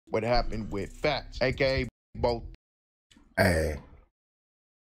what happened with Fats, aka both. Hey,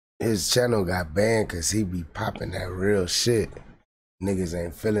 his channel got banned because he be popping that real shit. Niggas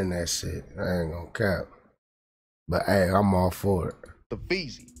ain't feeling that shit. I ain't gonna cap. But hey, I'm all for it. The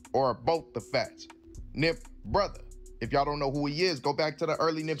Feezy, or both the Fats. Nip brother. If y'all don't know who he is, go back to the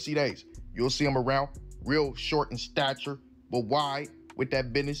early Nipsey days. You'll see him around, real short in stature, but wide with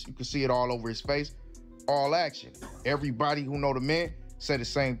that business. You can see it all over his face. All action. Everybody who know the man said the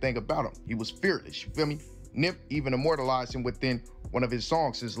same thing about him. He was fearless, you feel me? Nip even immortalized him within one of his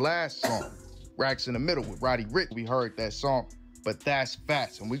songs, his last song, Racks in the Middle with Roddy Ricch. We heard that song, but that's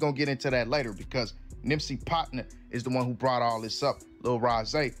Fats. And we're gonna get into that later because Nipsey partner is the one who brought all this up, Lil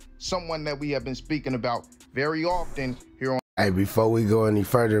Rose, someone that we have been speaking about very often here on. Hey, before we go any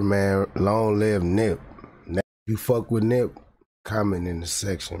further, man, long live Nip. If you fuck with Nip, comment in the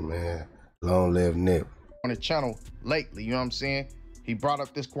section, man. Long live Nip. On the channel lately, you know what I'm saying? He brought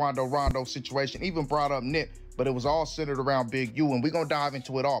up this Quando Rondo situation, even brought up Nip, but it was all centered around Big U, and we're gonna dive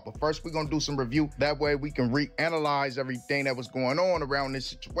into it all. But first, we're gonna do some review. That way we can reanalyze everything that was going on around this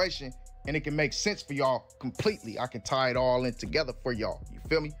situation, and it can make sense for y'all completely. I can tie it all in together for y'all, you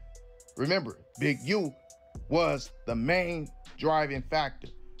feel me? Remember, Big U was the main driving factor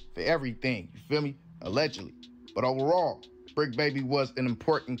for everything, you feel me? Allegedly. But overall, Brick Baby was an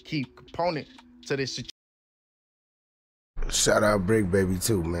important key component to this situation. Shout out Brick Baby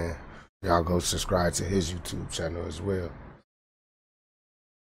too, man. Y'all go subscribe to his YouTube channel as well.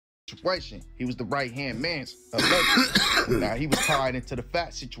 He was the right-hand man's allegedly. Now, he was tied into the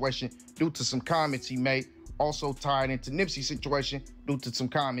Fat situation due to some comments he made. Also tied into Nipsey's situation due to some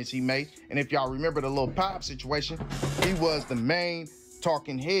comments he made. And if y'all remember the Lil Pop situation, he was the main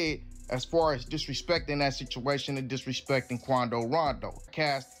talking head as far as disrespecting that situation and disrespecting Quando Rondo.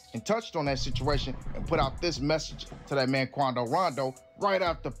 Cast and touched on that situation and put out this message to that man Quando Rondo right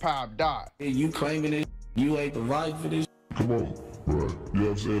after Pop died. Hey, you claiming it? You ain't provide for this? Come on, bro. You know what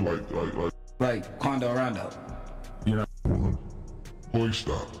I'm saying? Like Quando Rondo. You know, boy,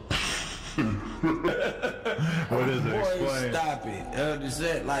 stop. What is it? Boy, Explain. stop it.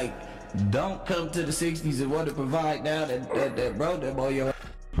 Understand? Like, don't come to the 60s and want to provide now that bro, that boy, yo.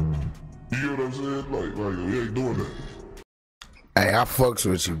 You know what I'm saying? Like, we ain't doing that. Hey, I fucks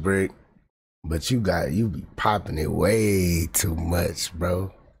with you, Brick, but you be popping it way too much,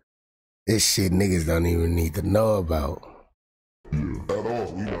 bro. This shit niggas don't even need to know about. Yeah, at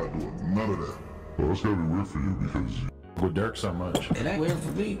all. We not doing none of that. Well, it's gonna be weird for you because With Dirk so much. It ain't weird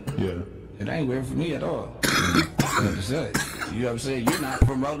for me. Yeah. It ain't weird for me at all. Understand? You know what I'm saying? You're not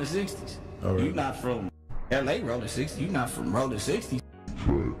from Rolling 60s. Oh, really? You're not from LA Rolling 60s. You're not from Rolling 60s.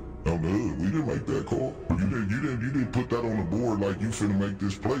 right. On the hood, we didn't make that call. You didn't put that on the board like you finna make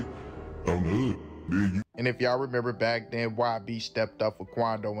this play. On the hood, did you? And if y'all remember back then, YB stepped up for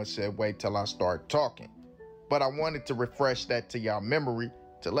Quando and said, wait till I start talking. But I wanted to refresh that to y'all memory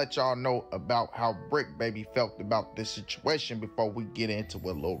to let y'all know about how Brick Baby felt about this situation before we get into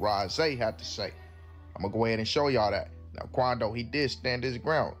what Lil Rose had to say. I'm gonna go ahead and show y'all that. Now, Quando, he did stand his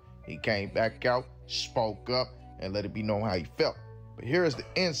ground. He came back out, spoke up, and let it be known how he felt. But here is the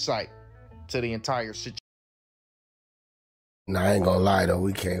insight to the entire situation. Nah, I ain't gonna lie though,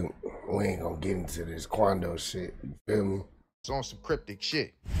 we ain't gonna get into this Quando shit, you feel me? It's on some cryptic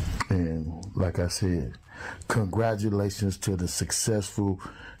shit. And like I said, congratulations to the successful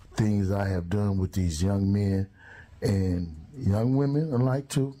things I have done with these young men and young women alike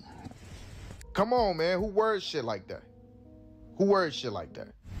too. Come on, man. Who words shit like that? Who words shit like that?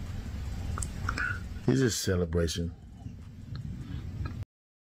 It's just celebration.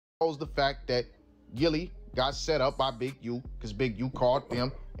 The fact that Gillie got set up by Big U because Big U called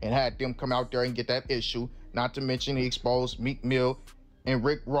them and had them come out there and get that issue. Not to mention he exposed Meek Mill and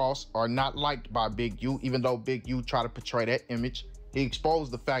Rick Ross are not liked by Big U, even though Big U tried to portray that image. He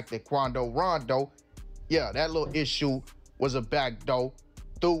exposed the fact that Quando Rondo, yeah, that little issue was a backdoor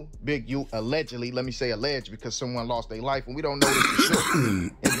through Big U, allegedly. Let me say alleged because someone lost their life and we don't know this for sure.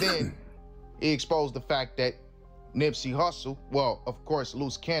 And then he exposed the fact that Nipsey Hussle, well, of course,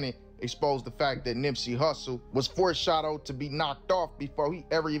 Luce Cannon exposed the fact that Nipsey Hussle was foreshadowed to be knocked off before he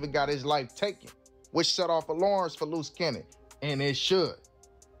ever even got his life taken, which set off alarms for Luce Cannon. And it should,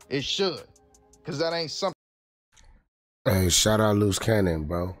 because that ain't something. Hey, shout out Luce Cannon,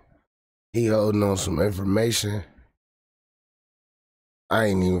 bro. He holding on some information. I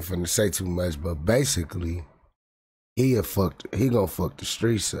ain't even finna say too much, but basically, he gonna fuck the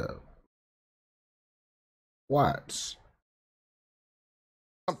streets up. Watch.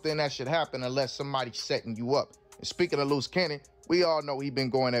 Something that should happen unless somebody's setting you up. And speaking of Luce Cannon, we all know he been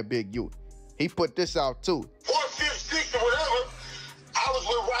going at Big U. He put this out too. 456 or whatever, I was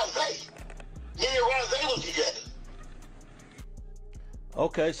with Rosé. Me and Rosé was together.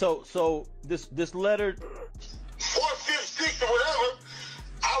 Okay, so this letter, 4th, 5th, 6th, or whatever,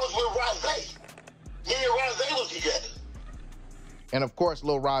 I was with Rosé. Me and Rosé was together. And of course,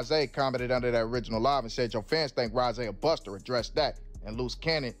 Lil Rosé commented under that original live and said, your fans think Rosé a buster, address that. And Luce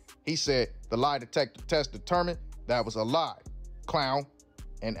Cannon, he said, the lie detector test determined that was a lie. Clown,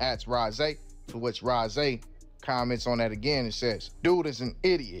 and adds Rosé, to which Rosé comments on that again and says, dude is an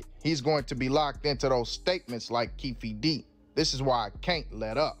idiot. He's going to be locked into those statements like Keefy D. This is why I can't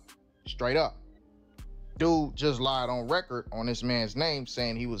let up. Straight up. Dude just lied on record on this man's name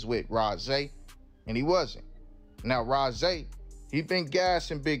saying he was with Rosé, and he wasn't. Now Rosé, he been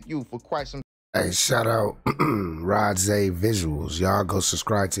gassing Big U for quite some time. Hey, shout out Rosé Visuals. Y'all go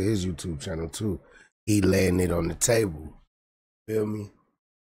subscribe to his YouTube channel too. He laying it on the table. Feel me?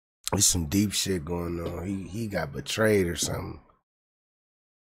 There's some deep shit going on. He got betrayed or something.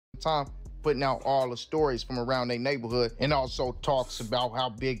 Time putting out all the stories from around their neighborhood, and also talks about how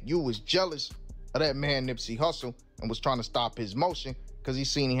Big U was jealous of that man Nipsey Hussle and was trying to stop his motion because he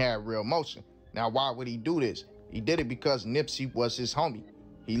seen he had real motion. Now, why would he do this? He did it because Nipsey was his homie.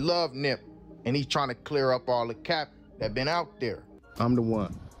 He loved Nip, and he's trying to clear up all the cap that been out there. I'm the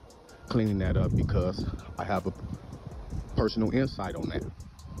one cleaning that up because I have a personal insight on that.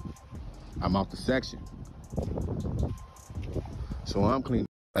 I'm out the section, so I'm clean.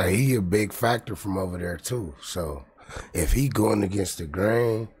 Hey, he a big factor from over there too. So if he going against the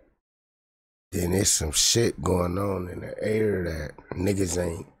grain, then there's some shit going on in the air that niggas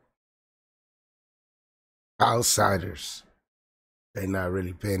ain't. Outsiders, they not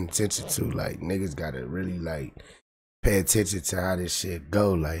really paying attention to. Like, niggas gotta really like pay attention to how this shit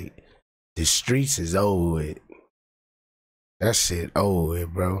go. Like, the streets is over with. That shit over with,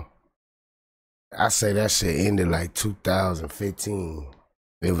 bro. I say that shit ended like 2015.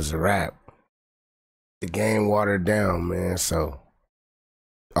 It was a wrap. The game watered down, man. So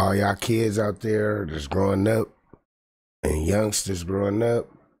all y'all kids out there that's growing up and youngsters growing up,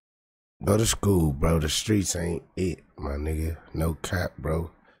 go to school, bro. The streets ain't it, my nigga. No cap,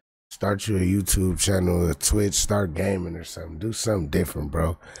 bro. Start you a YouTube channel, a Twitch, start gaming or something. Do something different,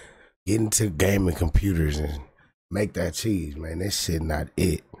 bro. Get into gaming computers and make that cheese, man. This shit not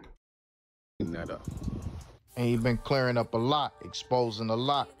it. That up. And he been clearing up a lot, exposing a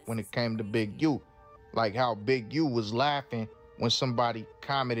lot when it came to Big U. Like how Big U was laughing when somebody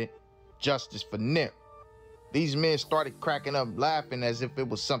commented justice for Nip. These men started cracking up laughing as if it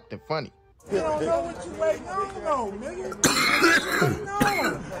was something funny. You don't know what you waiting on, though, nigga. You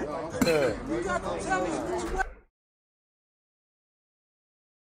waiting on. You got to tell us what you waiting on.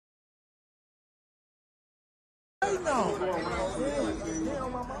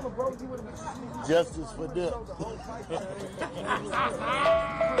 Justice for Nip.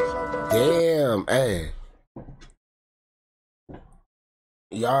 Damn, hey.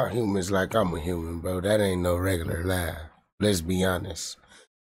 Y'all humans like I'm a human, bro. That ain't no regular laugh. Let's be honest.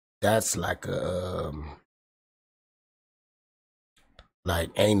 That's like a, like,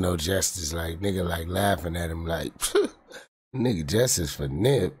 ain't no justice. Like, nigga, like, laughing at him like, nigga, justice for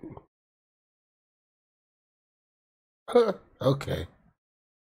Nip. Okay.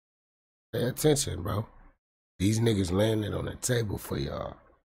 Pay attention, bro. These niggas landed on the table for y'all.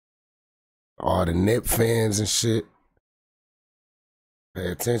 All the Nip fans and shit.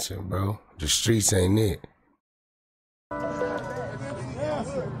 Pay attention, bro. The streets ain't it.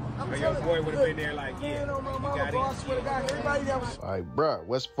 Like, bruh,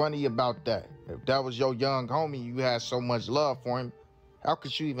 what's funny about that? If that was your young homie, you had so much love for him, how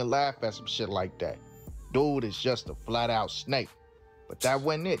could you even laugh at some shit like that? Dude is just a flat-out snake. But that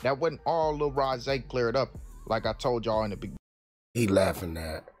wasn't it. That wasn't all Lil Rosé cleared up, like I told y'all in the beginning. He laughing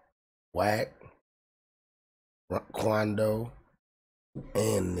at Wack, Quando,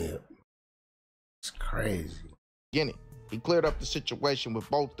 and Nip. It's crazy. He cleared up the situation with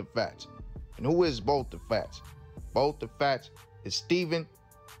both the Fats. And who is both the Fats? Both the Fats is Steven,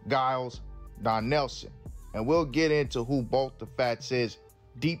 Giles, Don Nelson. And we'll get into who both the Fats is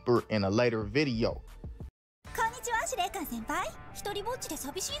deeper in a later video.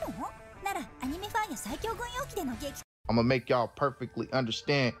 I'm gonna make y'all perfectly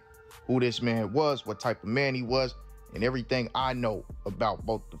understand who this man was, what type of man he was, and everything I know about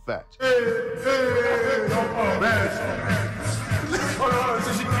both the Fats.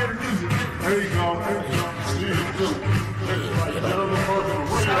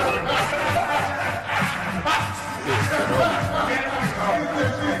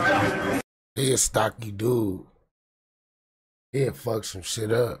 He a stocky dude. He'll fuck some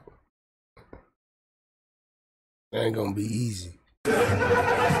shit up. It ain't gonna be easy.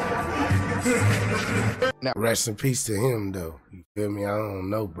 Now, rest in peace to him, though. You feel me? I don't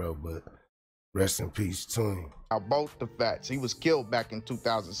know, bro, but rest in peace to him. Now, both the facts. He was killed back in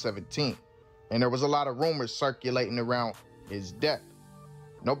 2017, and there was a lot of rumors circulating around his death.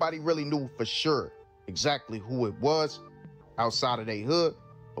 Nobody really knew for sure exactly who it was outside of their hood,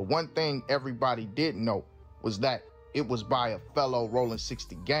 but one thing everybody did know was that it was by a fellow Rolling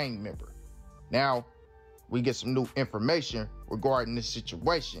 60 gang member. Now, we get some new information regarding this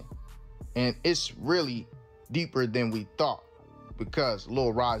situation, and it's really deeper than we thought, because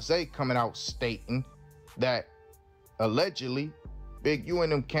Lil Rosé coming out stating that allegedly Big U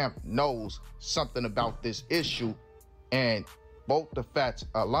and them Kemp knows something about this issue, and both the Fats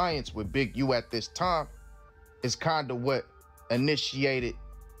alliance with Big U at this time is kind of what initiated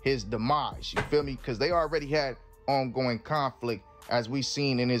his demise. You feel me? Because they already had ongoing conflict, as we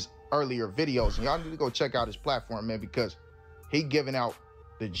seen in his earlier videos. And y'all need to go check out his platform, man, because he giving out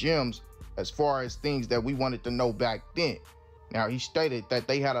the gems as far as things that we wanted to know back then. Now, he stated that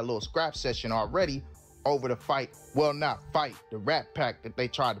they had a little scrap session already over the fight, well, not fight, the rap pack that they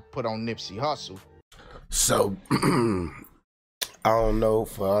tried to put on Nipsey Hussle. So, I don't know,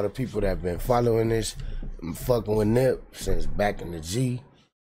 for all the people that have been following this, I'm fucking with Nip since back in the G,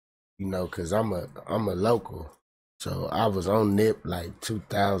 you know, because I'm a local. So I was on Nip like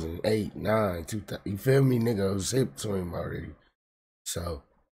 2008, 9, 2000, you feel me, nigga? I was hip to him already. So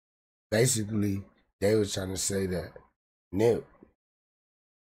basically, they was trying to say that Nip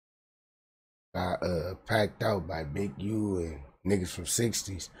got packed out by Big U and niggas from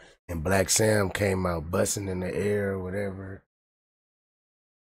 60s, and Black Sam came out busting in the air or whatever.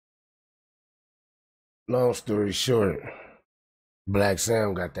 Long story short, Black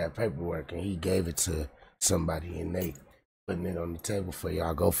Sam got that paperwork and he gave it to somebody, and they putting it on the table for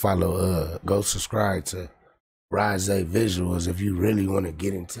y'all. Go follow, go subscribe to Rosé Visuals if you really want to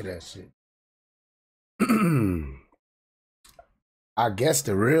get into that shit. I guess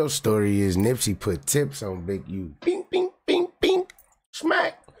the real story is Nipsey put tips on Big U. Bing, bing, bing, bing,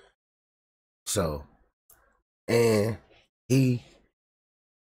 smack. So, and he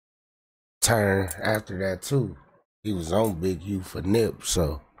turned after that too. He was on Big U for Nip,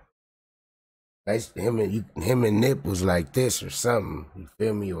 so basically him and Nip was like this or something, you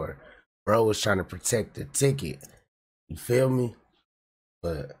feel me? Or bro was trying to protect the ticket, you feel me?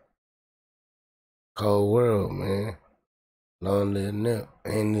 But cold world, man. Long live Nip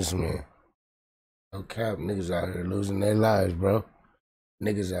and this man. No cap, niggas out here losing their lives, bro.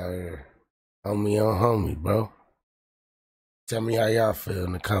 Niggas out here homie on homie, bro. Tell me how y'all feel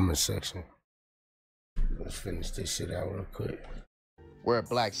in the comment section. Let's finish this shit out real quick. Where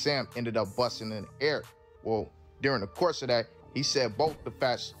Black Sam ended up busting in the air. Well, during the course of that, he said both the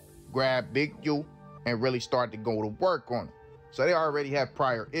Fats grabbed Big U and really started to go to work on it. So they already had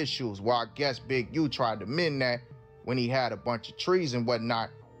prior issues. Well, I guess Big U tried to mend that when he had a bunch of trees and whatnot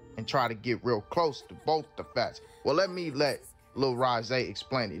and tried to get real close to both the Fats. Well, let Lil Rosé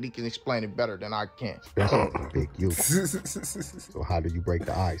explain it. He can explain it better than I can. Especially Big U. So how do you break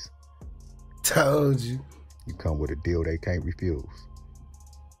the ice? Told you. You come with a deal they can't refuse.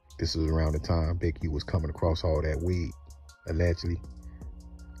 This is around the time Big U was coming across all that weed. Allegedly,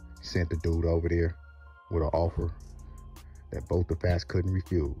 sent the dude over there with an offer that both the Fats couldn't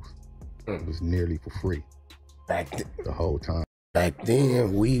refuse. It was nearly for free. Back the whole time. Back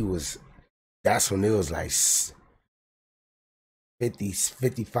then, weed was, that's when it was like 50,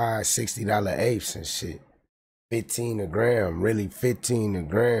 55, $60 apes and shit. 15 a gram, really 15 a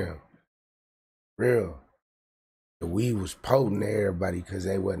gram. Real. The weed was potent to everybody because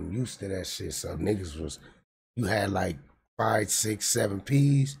they wasn't used to that shit. So niggas was, you had like 5, 6, 7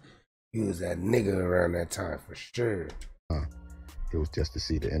 P's. You was that nigga around that time for sure. It was just to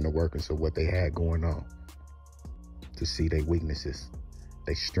see the inner workings of what they had going on. To see their weaknesses,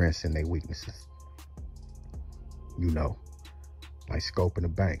 their strengths and their weaknesses. You know, like scoping the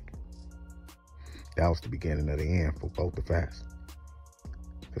bank. That was the beginning of the end for both the Fats.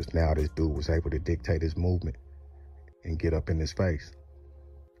 Because now this dude was able to dictate his movement and get up in his face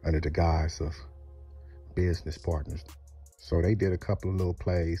under the guise of business partners. So they did a couple of little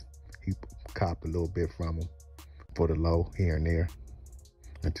plays. He copped a little bit from him for the low here and there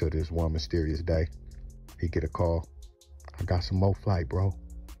until this one mysterious day, he get a call. I got some more flight, bro.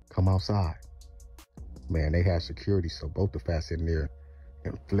 Come outside. Man, they had security, so both the Fats in there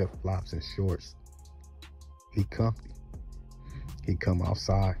in flip-flops and shorts. He comfy. He come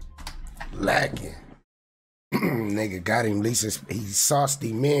outside. Lacking. Nigga got him leasing. He sauced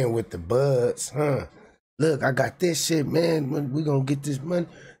him in with the buds, huh? Look, I got this shit, man. We gonna get this money.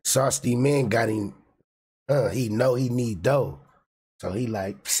 Sauced him in, got him. He know he need dough. So he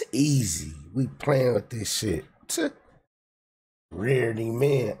like, easy. We playing with this shit. Reared him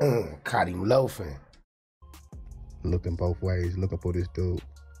in, caught him loafing. Looking both ways, looking for this dude.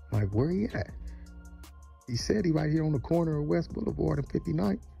 Like, where he at? He said he right here on the corner of West Boulevard and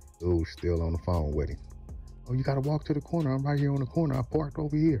 59th. Dude's still on the phone with him. Oh, you gotta walk to the corner. I'm right here on the corner. I parked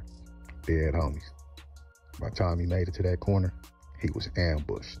over here. Dead homies. By the time he made it to that corner, he was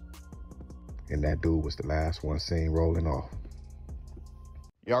ambushed. And that dude was the last one seen rolling off.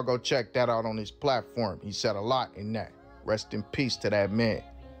 Y'all go check that out on his platform. He said a lot in that. Rest in peace to that man.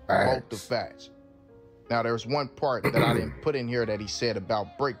 Both the facts. Now, there's one part that I didn't put in here that he said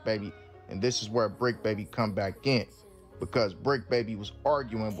about Brick Baby, and this is where Brick Baby come back in, because Brick Baby was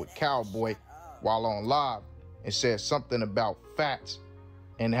arguing with Cowboy while on live and said something about facts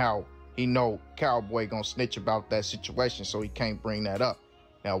and how he know Cowboy gonna snitch about that situation, so he can't bring that up.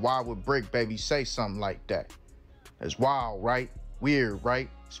 Now, why would Brick Baby say something like that? That's wild, right? Weird, right?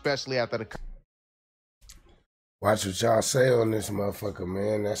 Especially after the... Watch what y'all say on this motherfucker,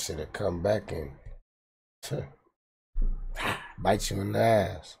 man. That shit'll come back and bite you in the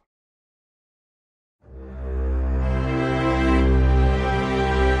ass.